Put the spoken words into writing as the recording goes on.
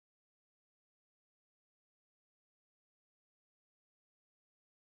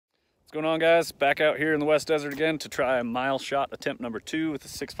What's going on, guys? Back out here in the West Desert again to try a mile shot attempt number 2 with a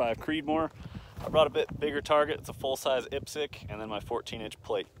 6.5 Creedmoor. I brought a bit bigger target. It's a full-size IPSC and then my 14-inch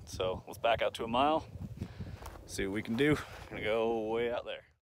plate. So let's back out to a mile, see what we can do. Gonna go way out there.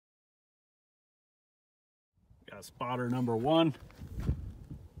 Got a spotter number 1.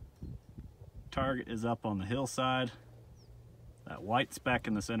 Target is up on the hillside. That white speck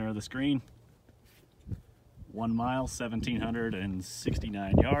in the center of the screen. 1 mile,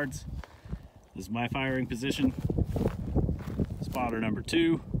 1,769 yards. This is my firing position. Spotter number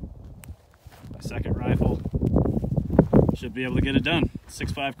 2. My second rifle. Should be able to get it done.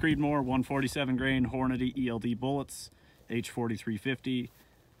 6.5 Creedmoor, 147 grain Hornady ELD Bullets, H4350.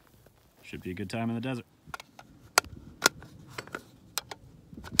 Should be a good time in the desert.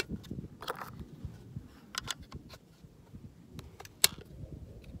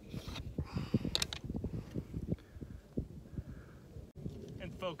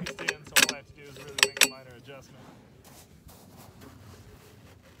 Focused in, so all I have to do is really make a minor adjustment.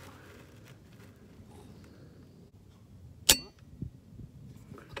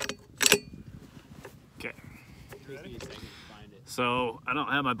 Okay. Ready? So I don't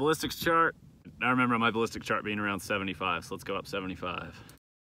have my ballistics chart. I remember my ballistic chart being around 75, so let's go up 75.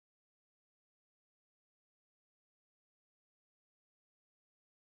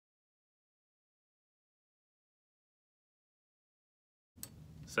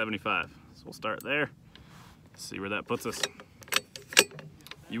 So we'll start there, see where that puts us.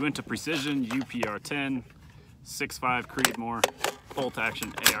 Uintah Precision UPR10, 6.5 Creedmoor, bolt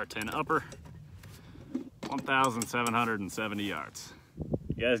action AR10 upper, 1,770 yards.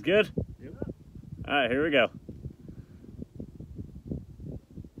 You guys good? Yep. All right, here we go.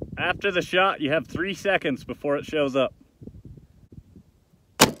 After the shot, you have 3 seconds before it shows up.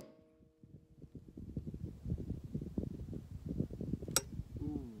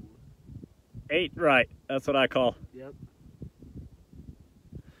 8 right, that's what I call. Yep.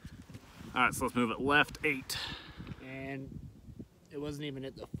 All right, so let's move it left 8. And it wasn't even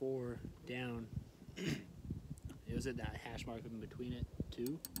at the 4 down. It was at that hash mark in between it,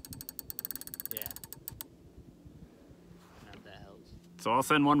 2. Yeah. Not that helps. So I'll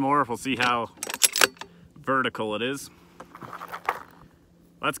send one more. We'll see how vertical it is.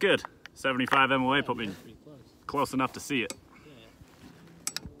 That's good. 75 MOA, Yeah, put me pretty close. close enough to see it.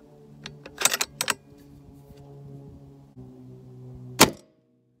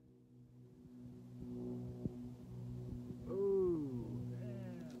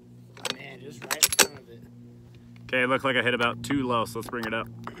 Just right in front of it. Okay, it looked like I hit about too low, so let's bring it up.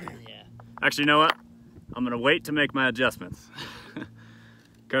 Yeah. Actually, you know what? I'm gonna wait to make my adjustments.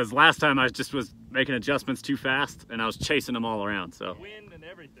 Because last time I just was making adjustments too fast and I was chasing them all around, so. Wind and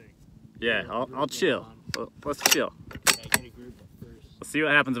everything. Yeah, I'll chill. Let's chill. Okay, get a group up first. Let's see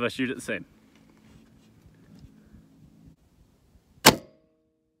what happens if I shoot it the same.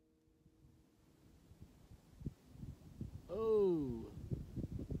 Oh.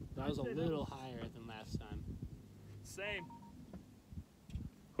 That was a little higher than last time. Same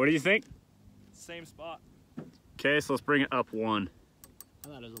What do you think? spot. Okay, so let's bring it up 1. I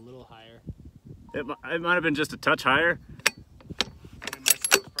thought it was a little higher. It might have been just a touch higher. I mean, my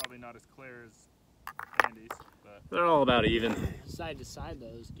scope's probably not as clear as Andy's, but They're all about even. Side to side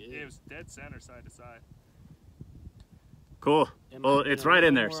though is good. it was dead center, side to side. Cool. It Well, might have been it's a right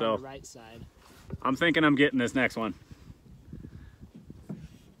in little there, more so on the right side. I'm thinking I'm getting this next one.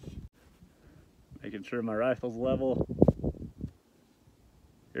 Making sure my rifle's level.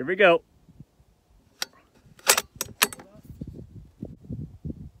 Here we go.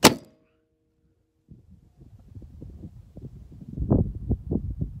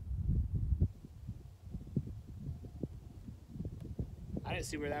 I didn't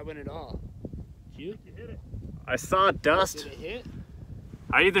see where that went at all. Did you? You hit it. I saw dust. Did it hit?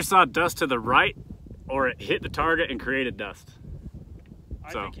 I either saw dust to the right or it hit the target and created dust.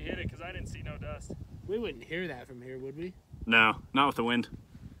 I So. think you hit it because I didn't see no dust. We wouldn't hear that from here, would we? No, not with the wind.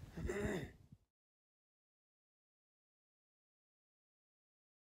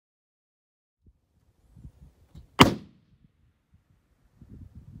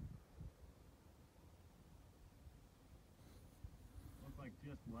 Looks like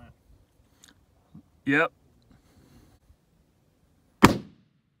just left. Yep.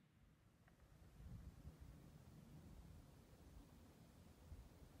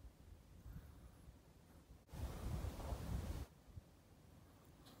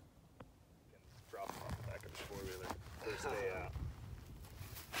 Drop them off the back of the 4-wheeler. They stay out.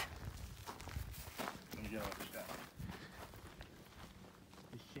 Let me get off the shot.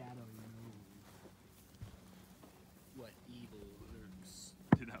 The shadow knows what evil lurks.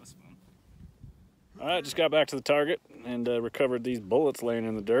 Dude, that was fun. All right, just got back to the target and recovered these bullets laying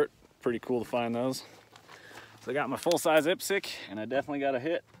in the dirt. Pretty cool to find those. So I got my full-size IPSC, and I definitely got a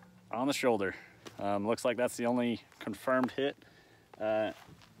hit on the shoulder. Looks like that's the only confirmed hit.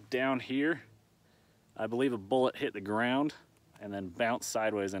 Down here, I believe a bullet hit the ground and then bounced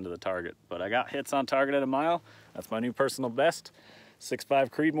sideways into the target. But I got hits on target at a mile. That's my new personal best,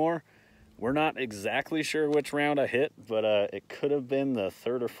 6.5 Creedmoor. We're not exactly sure which round I hit, but it could have been the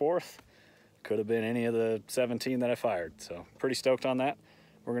 3rd or 4th. Could have been any of the 17 that I fired. So pretty stoked on that.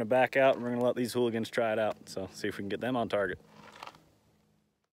 We're gonna back out and we're gonna let these hooligans try it out. So see if we can get them on target.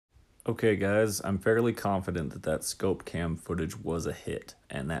 Okay guys, I'm fairly confident that that scope cam footage was a hit,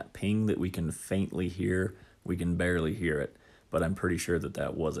 and that ping that we can faintly hear, we can barely hear it, but I'm pretty sure that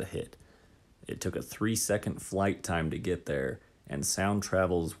that was a hit. It took a 3-second flight time to get there, and sound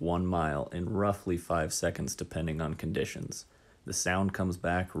travels 1 mile in roughly 5 seconds depending on conditions. The sound comes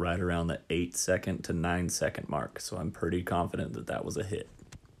back right around the 8-second to 9-second mark, so I'm pretty confident that that was a hit.